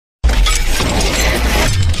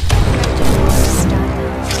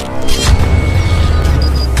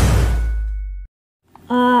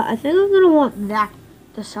I think I'm gonna want that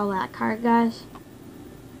to sell that card, guys.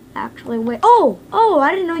 Actually, wait. Oh,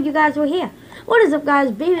 I didn't know you guys were here. What is up,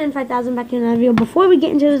 guys? BabyMan5000 back in another video. Before we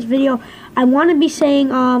get into this video, I want to be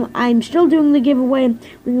saying I'm still doing the giveaway.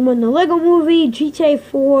 We can win the Lego Movie, GTA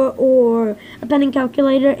 4, or a penning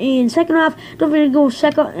calculator. And second off, don't forget to go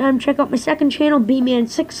check out my second channel,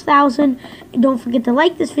 BabyMan6000. And don't forget to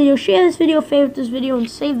like this video, share this video, favorite this video,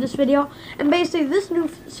 and save this video. And basically, this new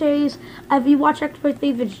series, if you watch Expert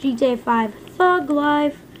Thief, it's GTA 5 Thug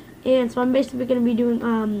Life. And so I'm basically going to be doing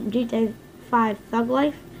GTA 5 Thug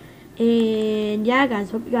Life. And yeah,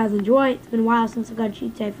 guys, hope you guys enjoy. It's been a while since I got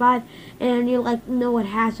GTA 5. And you're like, no, it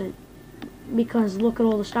hasn't. Because look at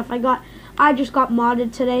all the stuff I got. I just got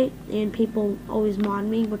modded today. And people always mod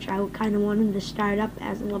me, which I kind of wanted to start up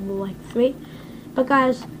as a level like 3. But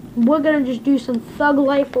guys, we're going to just do some Thug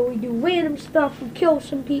Life where we do random stuff. We kill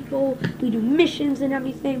some people. We do missions and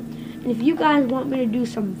everything. And if you guys want me to do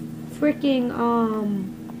some freaking,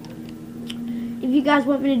 if you guys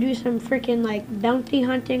want me to do some freaking like bounty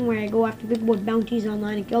hunting where I go after people with bounties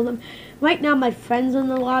online and kill them. Right now my friend's in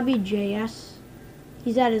the lobby, JS.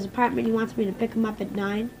 He's at his apartment. He wants me to pick him up at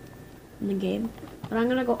 9 in the game. But I'm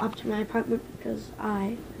going to go up to my apartment because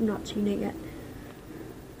I have not seen it yet.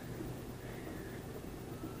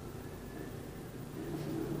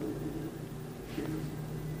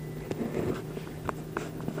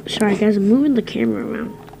 Sorry guys, I'm moving the camera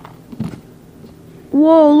around.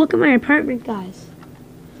 Whoa, look at my apartment, guys.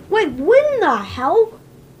 Wait, when the hell?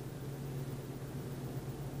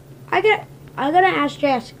 I gotta ask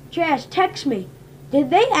Jazz. Jazz, text me. Did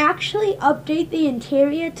they actually update the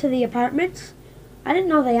interior to the apartments? I didn't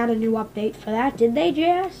know they had a new update for that. Did they,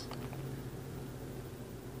 Jazz?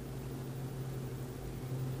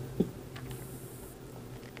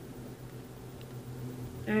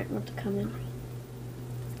 Alright, we'll have to come in.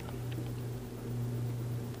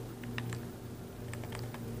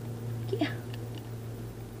 Yeah.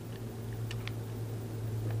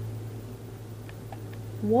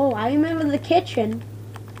 Whoa, I remember the kitchen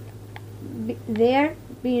there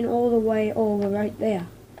being all the way over right there.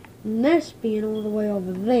 And this being all the way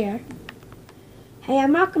over there. Hey,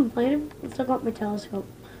 I'm not complaining. Let's look up my telescope.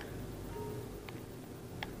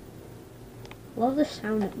 Love the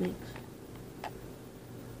sound it makes.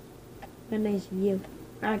 Got a nice view.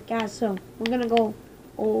 Alright guys, so we're gonna go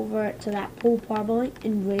over to that pool probably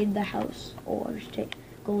and raid the house or just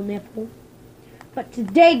go in their pool. But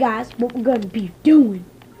today guys, what we're gonna be doing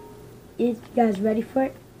is, you guys ready for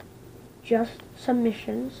it? Just some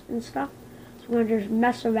missions and stuff. So we're gonna just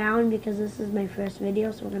mess around because this is my first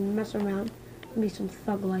video, so we're gonna mess around and be some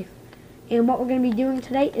Thug Life. And what we're gonna be doing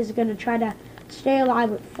today is gonna try to stay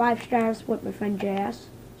alive with 5 stars with my friend JS.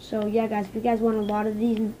 So yeah guys, if you guys want a lot of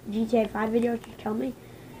these GTA 5 videos, just tell me.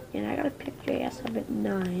 And I gotta pick JS up at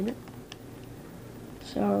 9.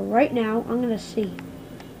 So right now, I'm gonna see.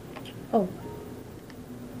 Oh.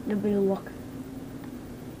 Nobody look.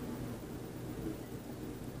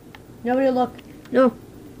 Nobody look. No.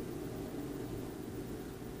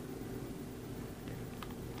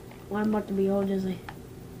 Well, I'm about to be all dizzy.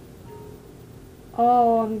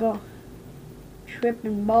 Oh, I'm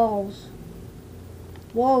tripping balls.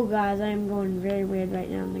 Whoa, guys, I am going very weird right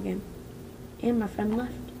now in the game. And my friend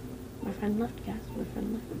left. My friend left, guys. My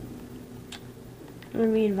friend left. I'm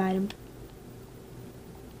gonna re-invite him.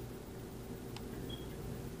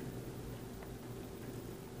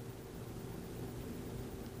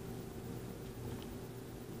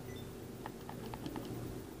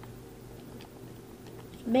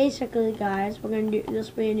 So basically, guys, we're gonna do this.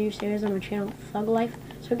 Will be a new series on my channel, Thug Life.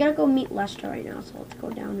 So we gotta go meet Lester right now. So let's go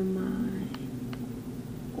down to my.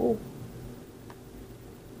 Oh.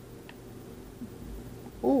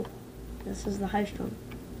 Oh. This is the high strung.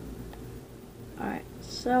 Alright,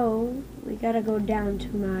 so we gotta go down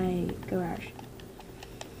to my garage.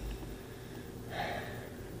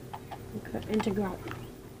 Okay, into garage.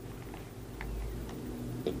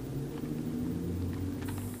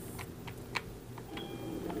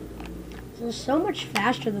 This is so much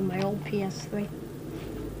faster than my old PS3.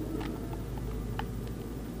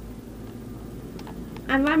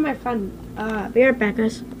 I'm on my friend. Be right back,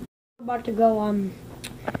 guys. I'm about to go,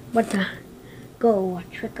 go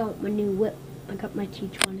check out my new whip. I got my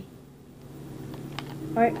T20.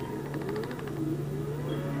 Alright.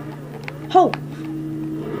 Oh!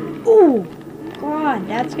 Ooh! God,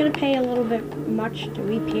 that's gonna pay a little bit much to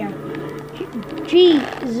repair.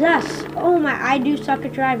 Jesus! Oh my, I do suck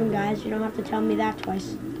at driving, guys. You don't have to tell me that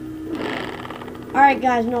twice. Alright,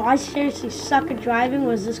 guys, no, I seriously suck at driving.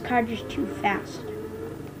 Was this car just too fast?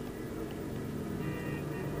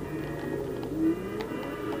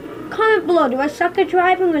 Comment below, do I suck at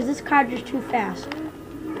driving or is this car just too fast?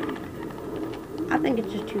 I think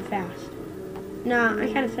it's just too fast. Nah,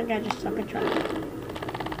 I kind of think I just suck at driving.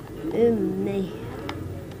 Me.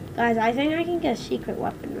 Guys, I think I can get a secret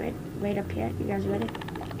weapon right up here. You guys ready?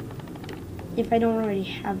 If I don't already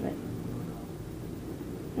have it.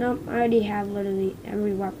 Nope, I already have literally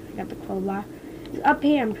every weapon. I got the crowbar. It's up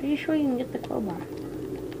here. I'm pretty sure you can get the crowbar.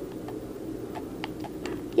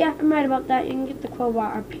 Yeah, I'm right about that. You can get the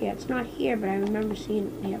crowbar up here. It's not here, but I remember seeing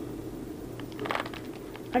it here.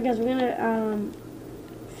 Alright guys, we're gonna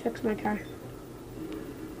fix my car.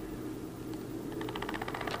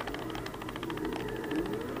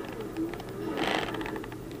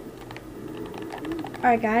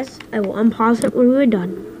 Alright guys, I will unpause it when we're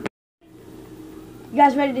done. You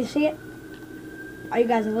guys ready to see it? Are you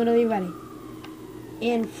guys literally ready?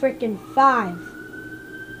 In freaking 5,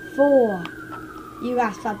 4, you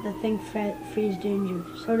guys thought the thing freezed, didn't you?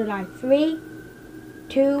 So did I. 3,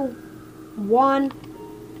 2, 1.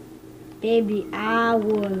 Baby, I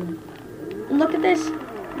will. And look at this.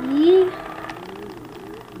 Yee.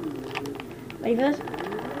 Ready for this?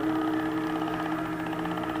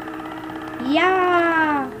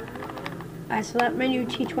 Yeah. Alright, so that menu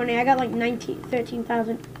T20. I got like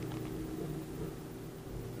 13,000.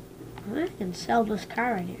 I can sell this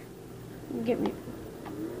car right here. Get me.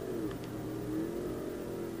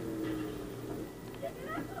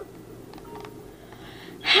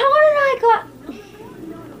 How did I got?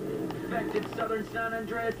 Infected Southern San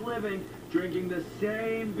Andreas living, drinking the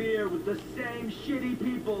same beer with the same shitty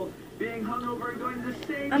people, being hungover and going to the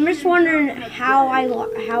same. I'm just wondering how I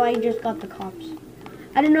just got the cops.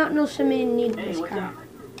 I did not know somebody needed this car. Up?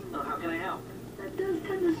 Oh, how can I help? That does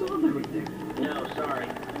tend to solve everything. No, sorry.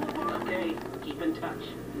 Okay, keep in touch.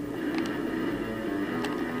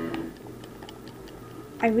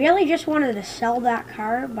 I really just wanted to sell that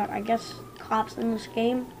car, but I guess cops in this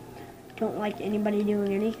game don't like anybody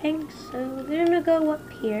doing anything. So we're gonna go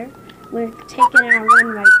up here. We're taking our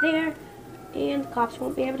one right there, and the cops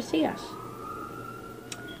won't be able to see us.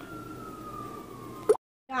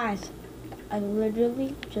 Guys, I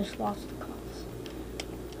literally just lost the cops.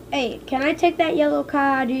 Hey, can I take that yellow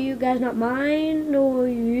car? Do you guys not mind? Or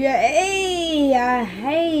hey,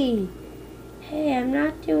 hey, I'm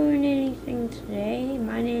not doing anything today.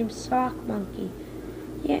 My name's Sock Monkey.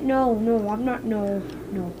 Yeah, no, I'm not. No.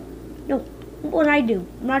 What I do?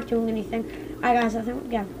 I'm not doing anything. Alright, guys, I think we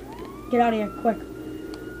gotta get out of here quick.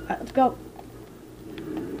 Alright, let's go.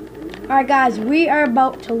 Alright, guys, we are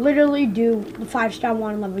about to literally do the 5-star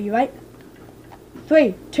wanted level. You right?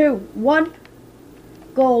 3, 2, 1.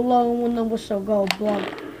 Go low when the whistle go blow.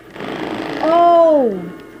 Oh!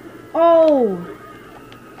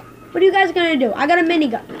 What are you guys gonna do? I got a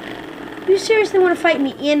minigun. You seriously want to fight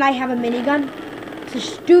me and I have a minigun? It's the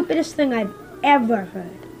stupidest thing I've ever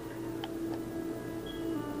heard.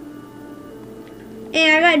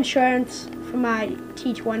 And I got insurance for my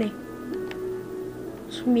T20.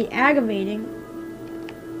 It's gonna be aggravating,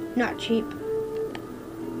 not cheap.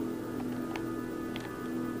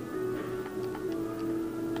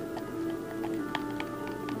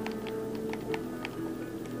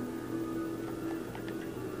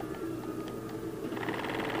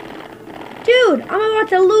 Dude, I'm about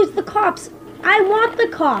to lose the cops. I want the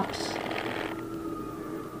cops.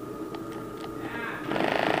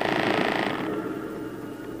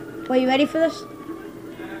 Are you ready for this?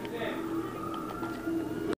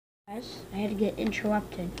 Guys, I had to get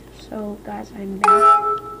interrupted. So, guys, I'm back.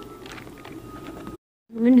 I'm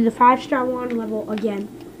going to do the 5-star wanted level again.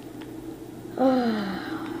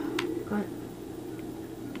 God.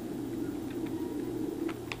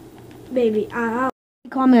 Baby,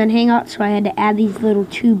 call me on Hangout, so I had to add these little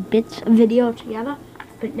 2 bits of video together.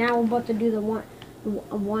 But now I'm about to do the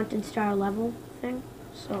wanted star level thing.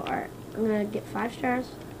 So, alright, I'm going to get 5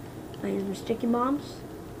 stars. I use my sticky bombs.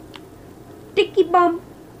 Sticky bomb.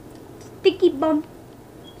 Sticky bomb.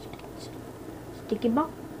 Sticky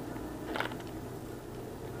bomb.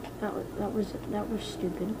 That was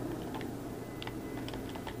stupid.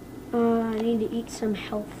 I need to eat some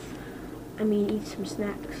eat some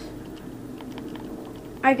snacks.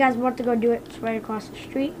 Alright guys, I'm about to go do it. It's right across the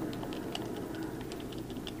street.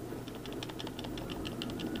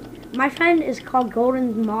 My friend is called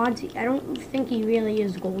Golden Mods. I don't think he really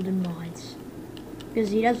is Golden Mods.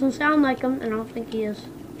 Because he doesn't sound like him, and I don't think he is.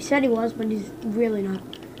 He said he was, but he's really not.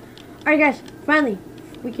 Alright guys, finally,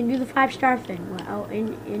 we can do the 5-star thing without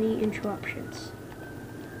any interruptions.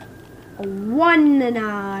 1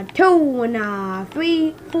 and 2 and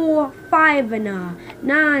 3, 4, 5 and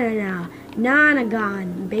 9 and 9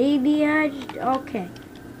 gone. Baby, okay.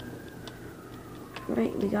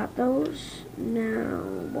 Right, we got those. Now,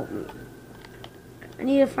 I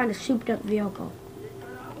need to find a souped up vehicle.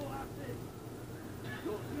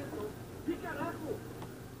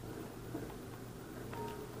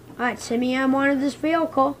 Alright, Simeon wanted this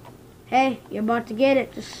vehicle. Hey, you're about to get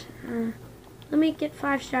it. Just, let me get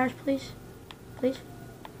 5 stars, please. Please.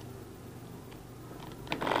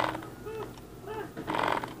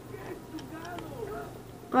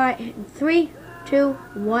 Alright, 3, 2,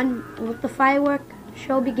 1, let the firework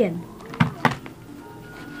show begin.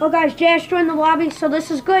 Oh guys, JS joined the lobby, so this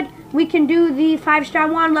is good. We can do the 5-star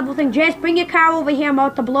 1 level thing. JS, bring your car over here. I'm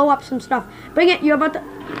about to blow up some stuff. Bring it, you're about to...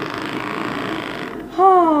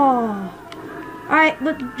 Oh. Alright,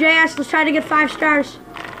 look, JS, let's try to get 5 stars.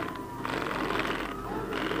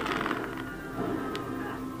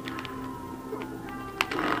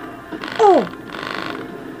 Oh!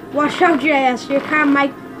 Watch out, JS. Your car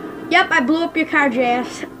might... Yep, I blew up your car,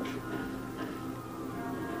 JS.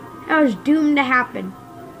 That was doomed to happen.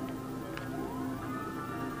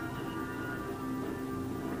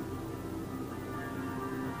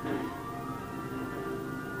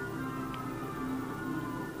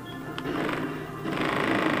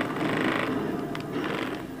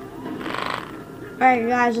 Alright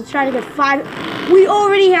guys, let's try to get 5. We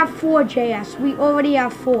already have 4, JS. We already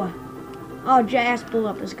have 4. Oh, JS blew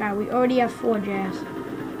up this guy. We already have 4, JS.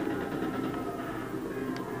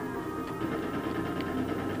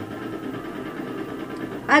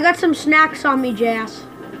 I got some snacks on me, JS.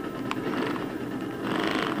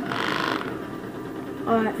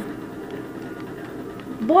 Alright.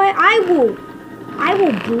 Boy, I will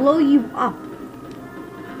blow you up.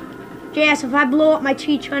 JS, if I blow up my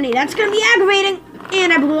T20, that's gonna be aggravating.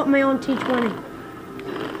 And I blew up my own T20.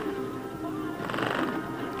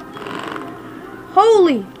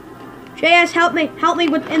 Holy! JS, help me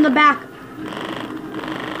with in the back.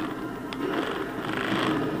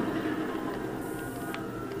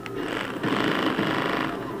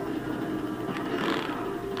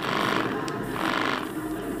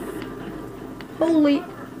 Holy.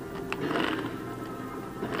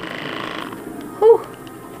 Whew.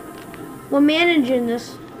 We're managing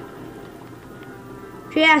this.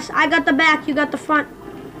 JS, I got the back, you got the front.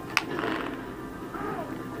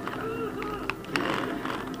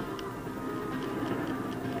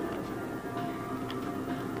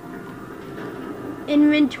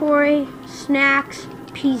 Inventory, snacks,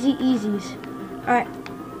 P's and Easies. Alright.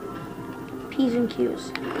 P's and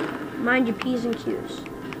Q's. Mind your P's and Q's.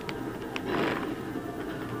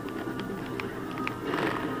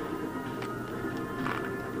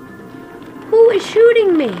 Who is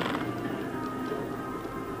shooting me?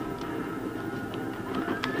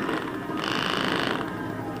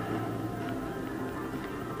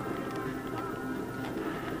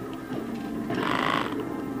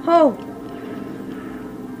 Oh.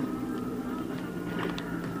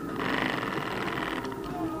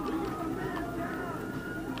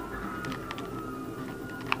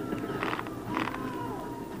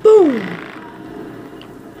 Boom.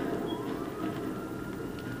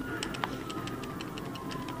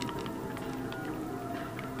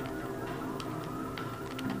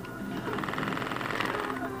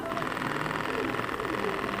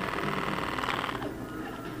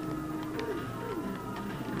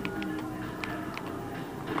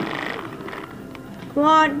 Come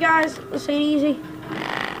on, guys. This ain't easy.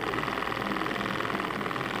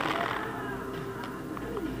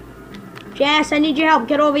 Jess, I need your help.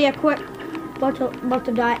 Get over here quick. About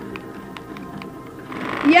to die.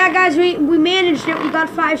 Yeah, guys, we managed it. We got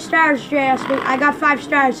 5 stars, Jess. I got 5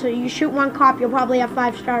 stars, so you shoot 1 cop, you'll probably have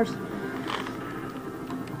 5 stars.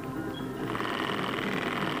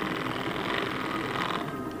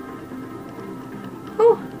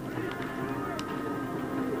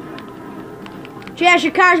 Jazz,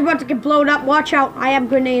 your car's about to get blown up. Watch out. I have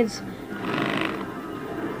grenades.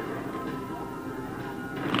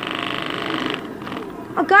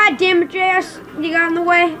 Oh, God damn it, Jazz. You got in the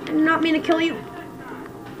way. I did not mean to kill you.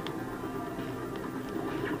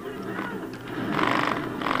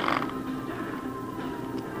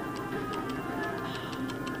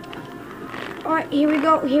 Alright, here we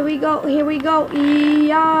go. Here we go. Here we go.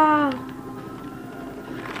 Yeah.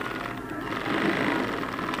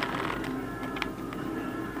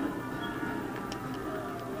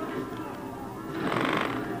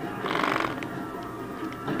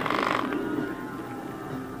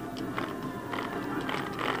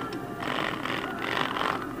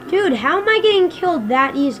 Dude, how am I getting killed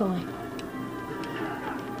that easily?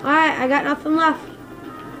 Alright, I got nothing left.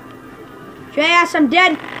 JS, I'm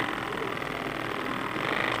dead.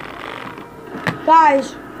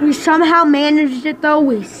 Guys, We somehow managed it though.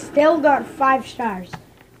 We still got 5 stars.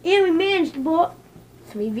 And we managed to bought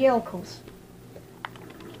 3 vehicles.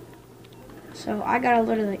 So I gotta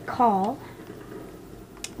literally call.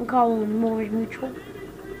 I'm calling Mortgage Mutual.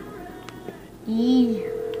 Yeah.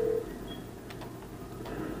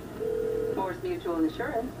 Morse Mutual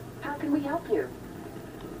Insurance. How can we help you?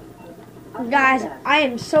 Guys, I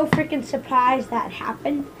am so freaking surprised that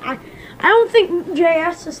happened. I don't think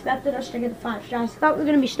JS suspected us to get the 5 stars. I thought we were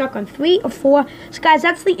going to be stuck on 3 or 4. So guys,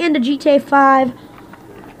 that's the end of GTA 5.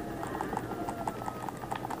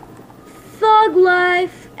 Thug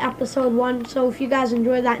Life, episode 1. So if you guys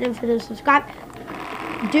enjoyed that and don't forget to subscribe.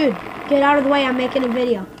 Dude, get out of the way, I'm making a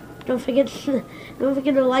video. Don't forget to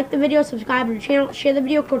like the video, subscribe to the channel, share the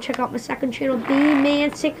video, go check out my second channel,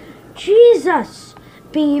 B-Man6. Jesus!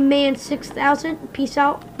 B-Man 6000. Peace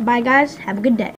out. Bye, guys. Have a good day.